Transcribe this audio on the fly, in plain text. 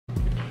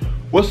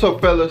What's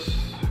up, fellas?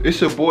 It's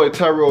your boy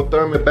Tyrell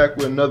Thurman back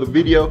with another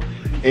video,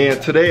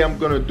 and today I'm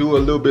gonna do a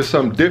little bit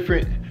something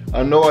different.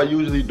 I know I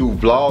usually do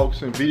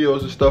vlogs and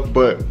videos and stuff,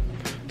 but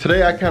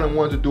today I kind of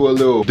wanted to do a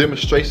little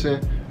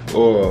demonstration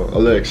or a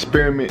little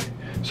experiment.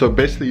 So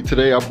basically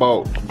today I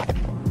bought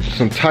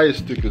some tire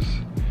stickers.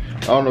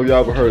 I don't know if y'all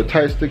ever heard of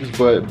tire stickers,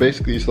 but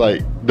basically it's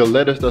like the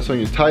letters that's on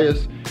your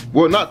tires.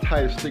 Well, not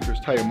tire stickers,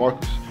 tire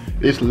markers.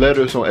 It's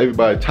letters on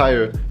everybody's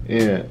tire,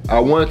 and I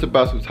wanted to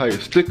buy some tire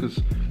stickers,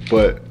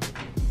 but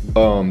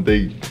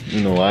they,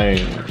 you know, I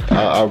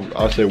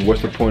said,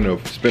 what's the point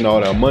of spending all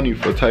that money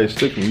for a tire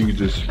sticker when you can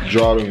just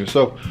draw it on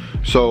yourself?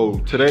 So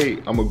today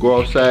I'm gonna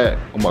go outside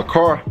on my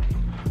car.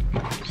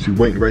 See,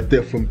 waiting right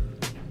there for me.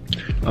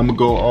 I'm gonna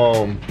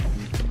go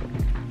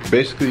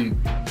basically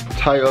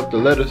tie up the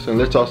letters and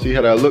let y'all see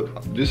how that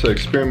look. This is an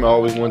experiment I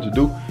always wanted to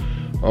do.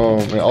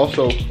 And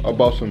also I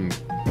bought some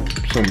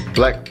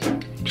black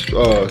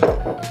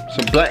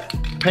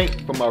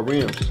paint for my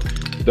rims.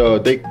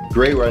 They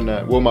gray right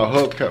now. Well, my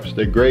hubcaps,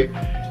 they gray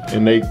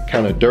and they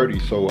kind of dirty,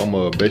 so I'm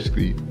gonna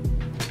basically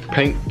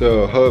paint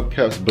the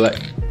hubcaps black,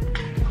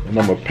 and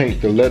I'm gonna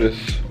paint the letters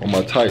on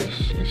my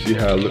tires and see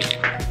how it looks.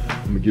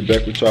 I'm gonna get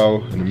back with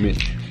y'all in a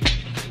minute.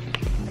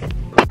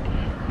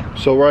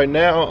 So right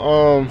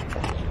now,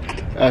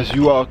 as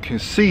you all can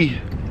see,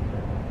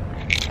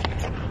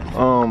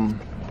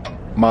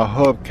 my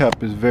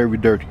hubcap is very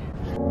dirty.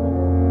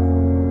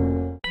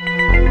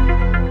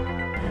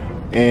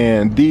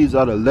 And these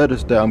are the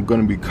letters that I'm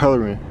gonna be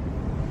coloring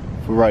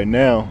for right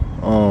now.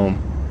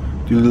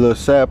 These little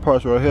sad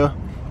parts right here,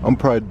 I'm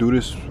probably do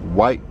this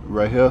white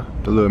right here.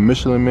 The little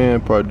Michelin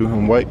man, probably do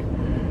him white.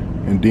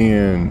 And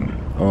then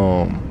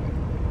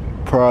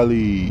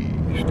probably,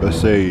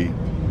 let's say,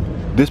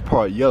 this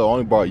part yellow. I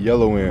only bought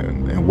yellow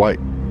and white,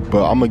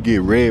 but I'm gonna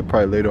get red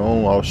probably later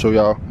on. I'll show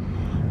y'all.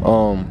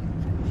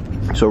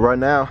 So right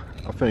now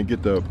I'm finna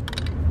get the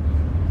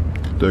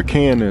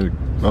can and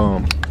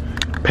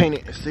paint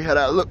it and see how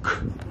that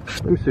look.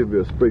 Let me see if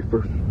it'll spray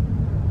first.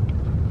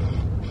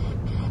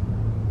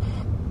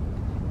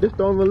 This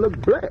don't even look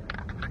black.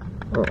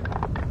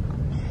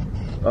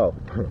 Oh,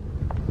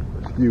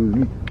 excuse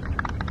me.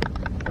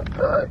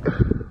 Alright.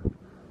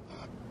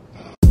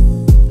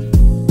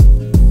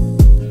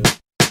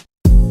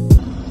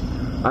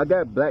 I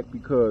got black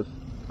because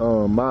the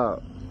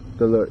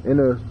little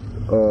inner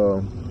I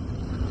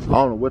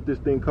don't know what this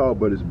thing called,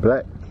 but it's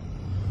black.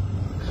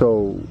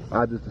 So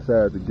I just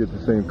decided to get the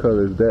same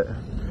color as that.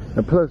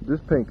 And plus this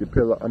paint could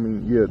peel off. I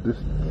mean, yeah, this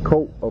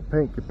coat of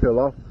paint could peel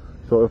off.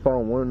 So if I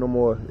don't want it no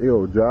more,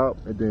 it'll drop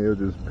and then it'll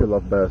just peel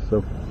off by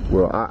itself.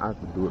 Well, I have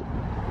to do it.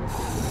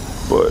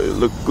 But it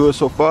looked good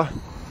so far.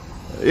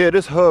 Yeah,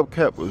 this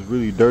hubcap was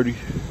really dirty.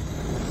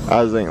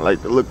 I just ain't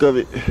like the look of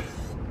it.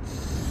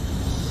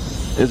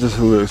 It's just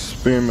a little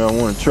experiment I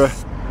want to try.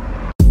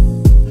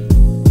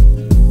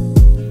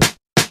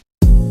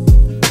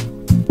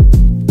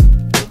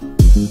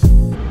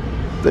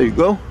 There you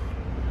go.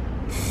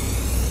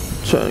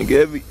 Trying to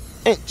get every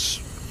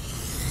inch.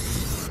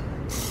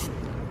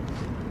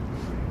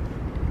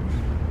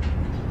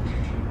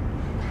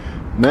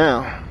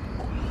 Now,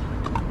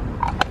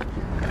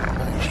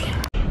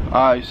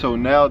 alright, so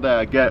now that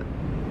I got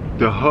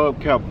the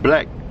hubcap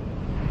black,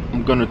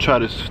 I'm gonna try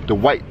the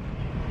white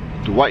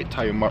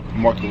tire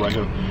marker right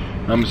here.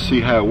 I'm gonna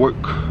see how it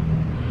work.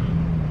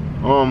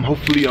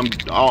 Hopefully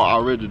I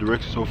read the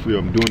directions. Hopefully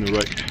I'm doing it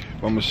right.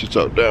 I'm gonna sit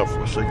y'all down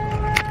for a second.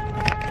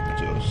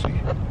 See.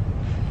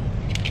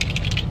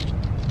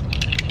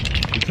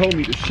 He told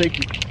me to shake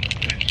it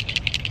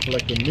for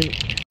like a minute.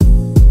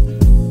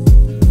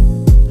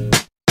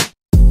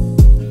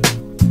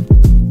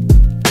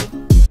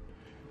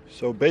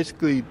 So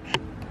basically,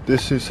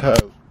 this is how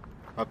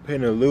I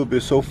painted a little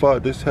bit so far.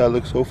 This is how it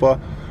looks so far.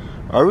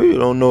 I really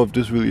don't know if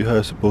this really how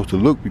it's supposed to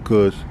look,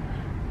 because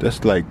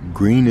that's like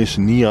greenish,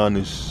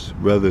 neonish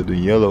rather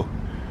than yellow.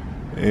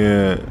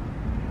 And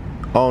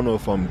I don't know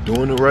if I'm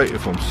doing it right,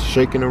 if I'm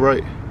shaking it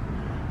right.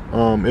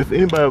 If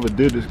anybody ever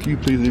did this, can you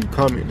please leave a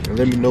comment and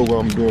let me know what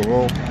I'm doing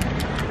wrong?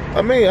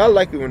 I mean, I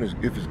like it when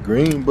if it's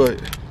green, but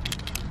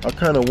I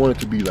kind of want it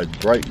to be like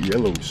bright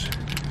yellows.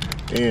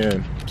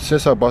 And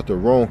since I bought the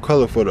wrong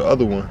color for the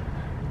other one,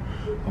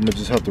 I'm gonna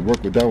just have to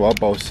work with that one. I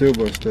bought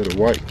silver instead of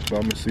white, but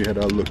I'm gonna see how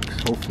that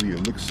looks. Hopefully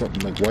it looks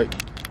something like white.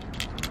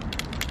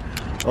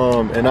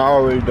 And I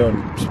already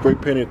done spray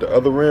painted the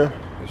other rim,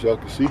 as y'all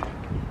can see.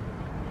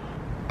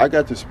 I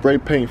got the spray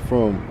paint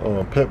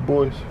from Pep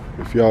Boys,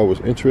 if y'all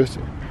was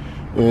interested.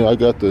 And I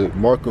got the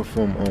marker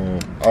from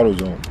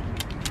AutoZone.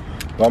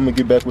 But I'm gonna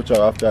get back with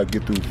y'all after I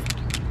get through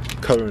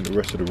coloring the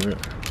rest of the rim.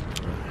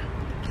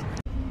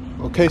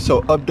 Okay,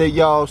 so update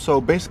y'all.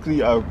 So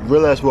basically I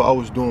realized what I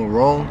was doing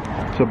wrong.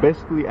 So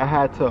basically I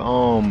had to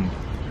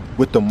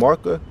with the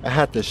marker, I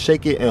had to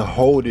shake it and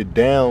hold it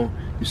down.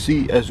 You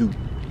see, as you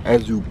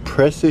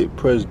press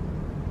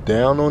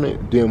down on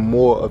it, then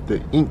more of the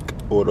ink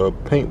or the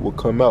paint will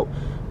come out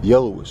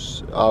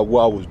yellowish.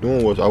 What I was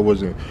doing was I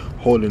wasn't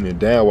holding it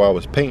down while I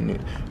was painting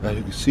it. As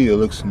you can see, it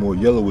looks more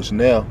yellowish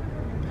now,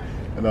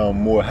 and I'm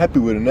more happy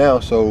with it now.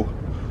 So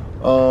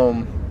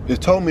It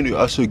told me that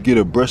I should get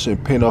a brush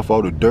and paint off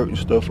all the dirt and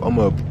stuff. I'm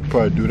gonna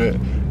probably do that.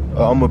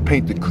 I'm gonna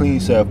paint the clean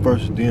side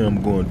first, then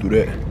I'm gonna do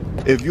that.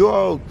 If you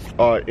all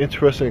are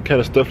interested in kind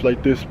of stuff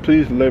like this,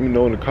 please let me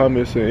know in the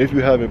comments. And if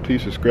you haven't,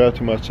 please subscribe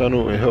to my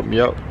channel and help me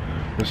out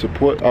and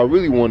support. I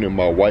really wanted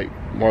my white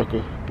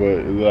marker, but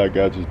it looked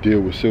like I just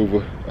did with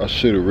silver. I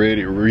should have read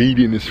it.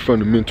 Reading is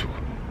fundamental.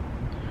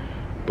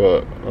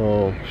 But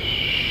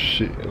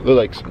shit, it look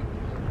like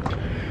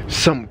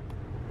some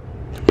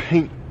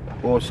paint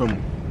or some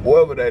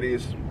whatever that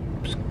is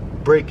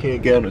spray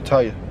can get on the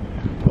tire.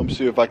 I'm gonna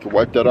see if I can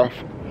wipe that off.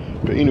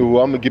 But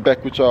anyway, I'm gonna get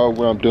back with y'all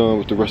when I'm done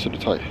with the rest of the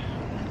tire.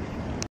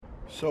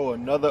 So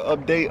another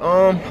update,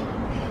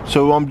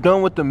 so I'm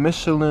done with the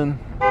Michelin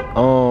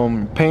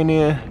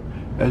painting.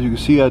 As you can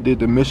see, I did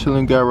the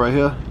Michelin guy right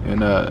here,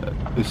 and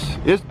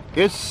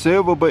it's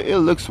silver, but it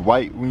looks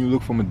white when you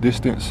look from a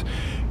distance.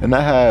 And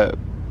I had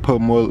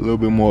put a little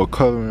bit more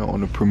coloring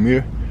on the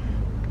Premier.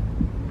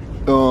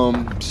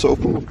 So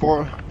from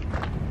afar,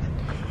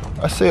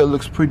 I say it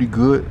looks pretty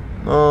good.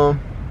 I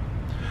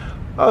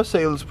would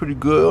say it looks pretty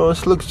good.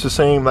 It looks the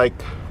same, like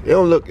it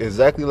don't look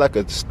exactly like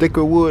a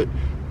sticker would,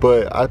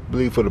 but I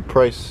believe for the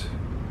price,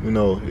 you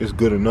know, it's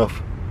good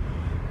enough.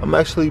 I'm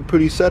actually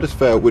pretty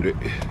satisfied with it.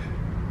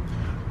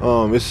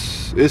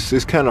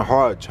 It's kind of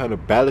hard trying to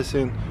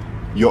balancing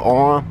your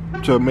arm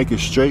to make it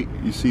straight.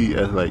 You see,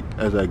 as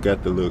I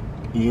got the little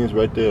ends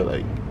right there,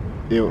 like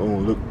it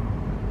don't look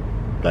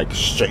like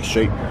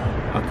straight.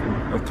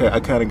 I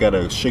kind of got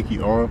a shaky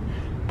arm,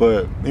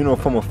 but you know,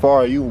 from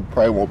afar you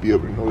probably won't be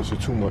able to notice it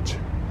too much.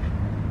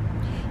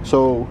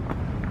 So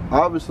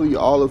obviously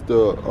all of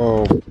the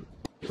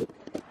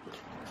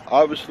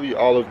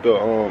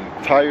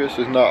tires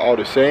is not all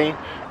the same,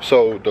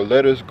 so the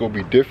letters gonna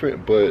be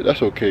different, but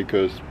that's okay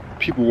because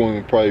people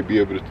won't probably be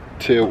able to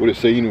tell what it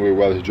say anyway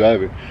while it's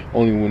driving,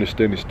 only when it's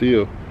standing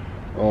still.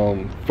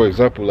 For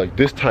example, like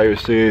this tire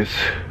says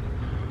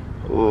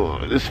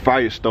this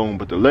Firestone,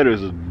 but the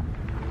letters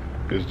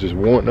is just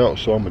worn out,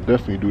 so I'm gonna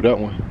definitely do that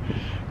one,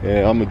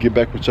 and I'm gonna get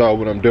back with y'all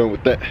when I'm done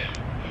with that.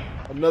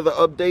 Another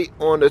update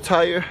on the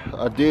tire,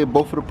 I did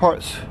both of the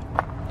parts,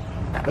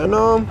 and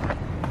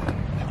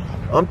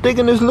I'm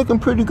thinking it's looking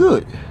pretty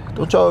good.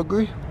 Don't y'all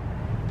agree?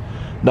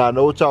 Now I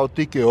know what y'all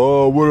thinking,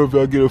 oh, what if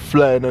I get a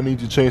flat and I need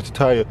to change the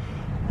tire?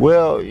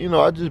 Well, you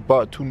know, I just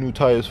bought 2 new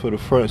tires for the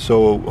front,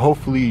 so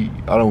hopefully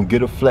I don't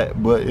get a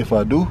flat, but if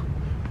I do,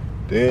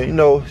 then you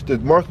know, the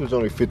marker was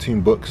only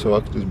 15 bucks, so I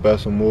could just buy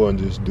some more and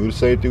just do the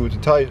same thing with the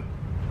tire.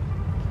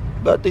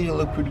 But I think it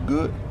look pretty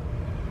good,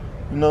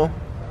 you know.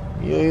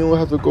 Yeah, you don't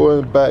have to go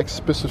and buy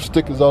expensive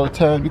stickers all the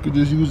time. You can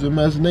just use the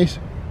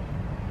imagination.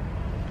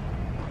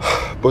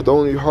 But the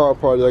only hard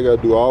part is I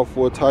gotta do all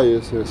 4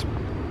 tires and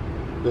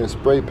then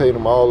spray paint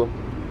them all.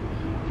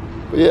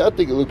 But yeah, I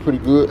think it looked pretty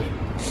good.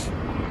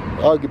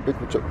 I'll get back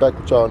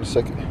with y'all in a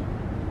second.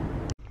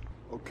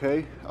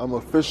 Okay, I'm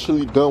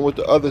officially done with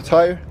the other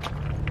tire.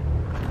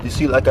 You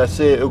see, like I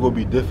said, it will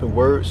be different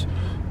words.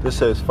 This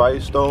says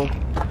Firestone.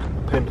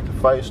 I painted the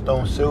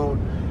Firestone silver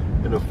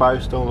and the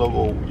Firestone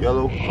logo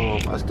yellow.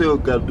 I still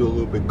got to do a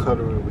little bit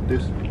coloring with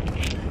this.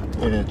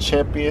 And then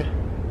Champion,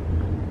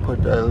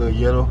 put that little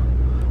yellow.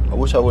 I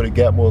wish I would have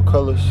got more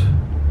colors,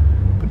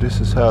 but this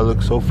is how it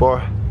looks so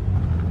far.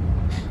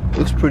 It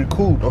looks pretty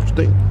cool, don't you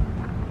think?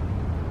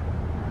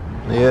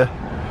 Yeah,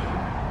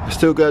 I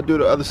still gotta do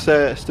the other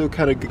side. Still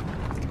kind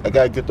of, I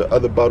gotta get the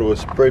other bottle of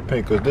spray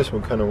paint because this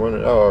one kind of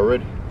running out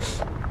already.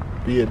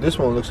 But yeah, this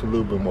one looks a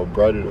little bit more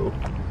brighter though.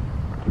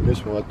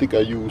 This one, I think I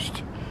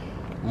used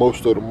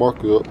most of the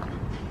marker up.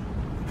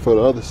 For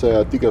the other side,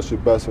 I think I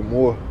should buy some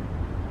more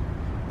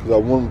because I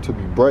want them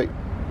to be bright.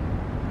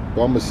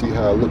 But I'm gonna see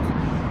how it look.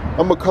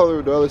 I'm gonna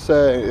color the other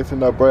side, and if it's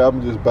not bright, I'm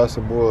gonna just buy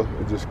some more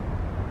and just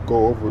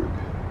go over it.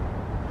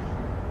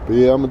 But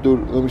yeah, I'm gonna do.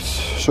 Let me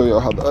show y'all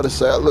how the other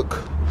side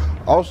look.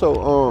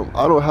 Also,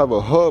 I don't have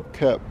a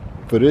hubcap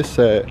for this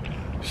side,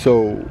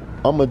 so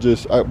I'm gonna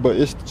just. But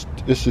it's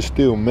just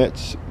still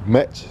match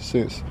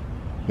since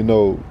you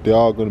know they're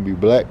all gonna be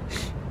black.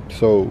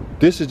 So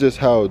this is just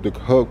how the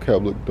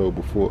hubcap looked though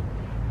before.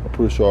 I'm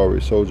pretty sure I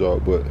already showed y'all,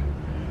 but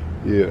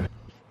yeah.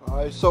 All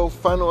right, so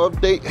final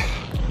update.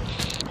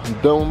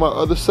 I'm done with my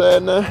other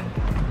side now.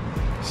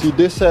 See,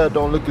 this side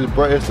don't look as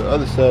bright as the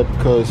other side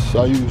because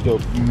I used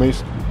up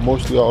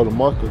mostly all the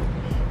marker.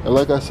 And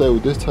like I said,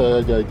 with this tire,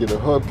 I gotta get a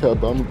hubcap,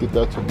 but I'm gonna get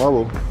that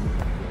tomorrow.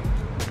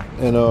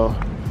 And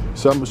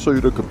so I'm gonna show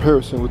you the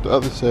comparison with the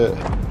other side.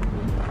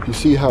 You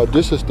see how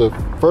this is the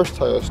first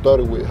tire I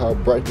started with, how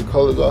bright the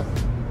colors are.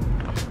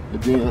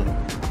 And then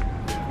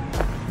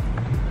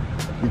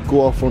we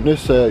go off on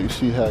this side, you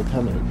see how it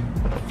kind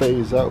of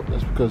fades out.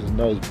 That's because it's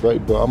not as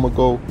bright, but I'm gonna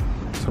go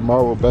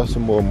tomorrow buy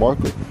some more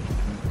marker.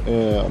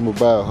 And I'm gonna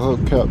buy a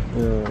hubcap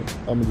and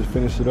I'm gonna just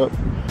finish it up.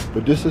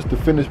 But this is the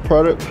finished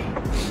product.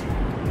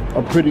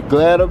 I'm pretty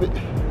glad of it.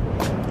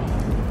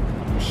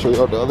 Show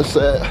y'all the other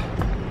side.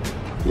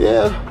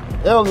 Yeah,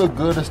 it don't look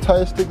good as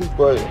tire stickers,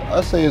 but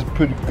I say it's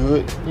pretty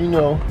good. You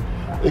know,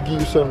 they give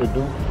you something to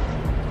do.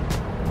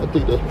 I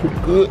think that's pretty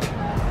good.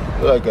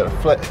 But I got a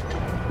flat.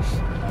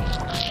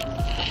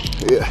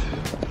 Yeah.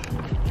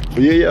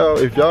 But yeah, y'all,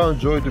 if y'all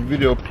enjoyed the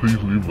video, please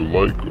leave a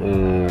like.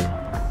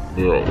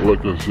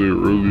 Like I said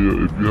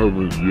earlier, if you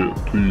haven't yet,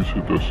 please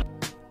hit that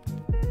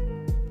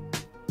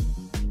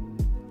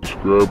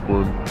subscribe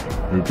button,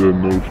 hit that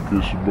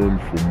notification button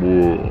for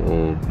more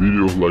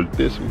videos like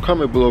this.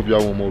 Comment below if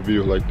y'all want more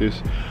videos like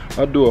this.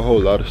 I do a whole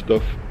lot of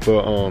stuff,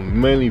 but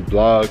mainly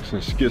vlogs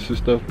and skits and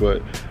stuff,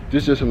 but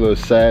this is just a little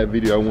side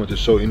video I want to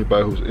show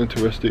anybody who's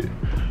interested.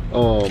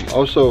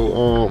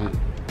 Also,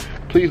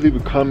 please leave a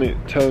comment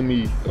telling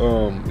me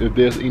if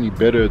there's any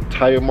better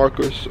tire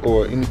markers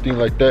or anything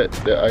like that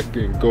that I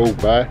can go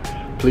buy.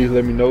 Please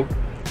let me know,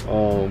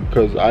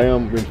 because I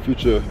am in the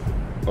future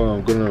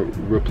gonna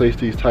replace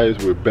these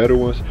tires with better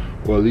ones,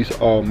 or at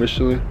least all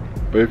Michelin.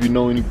 But if you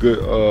know any good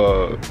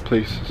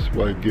places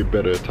where I can get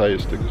better tire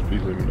stickers,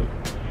 please let me know.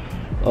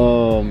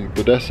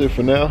 But that's it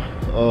for now.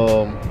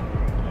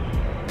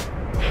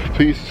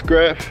 Please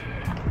subscribe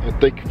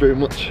and thank you very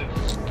much.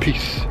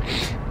 Peace.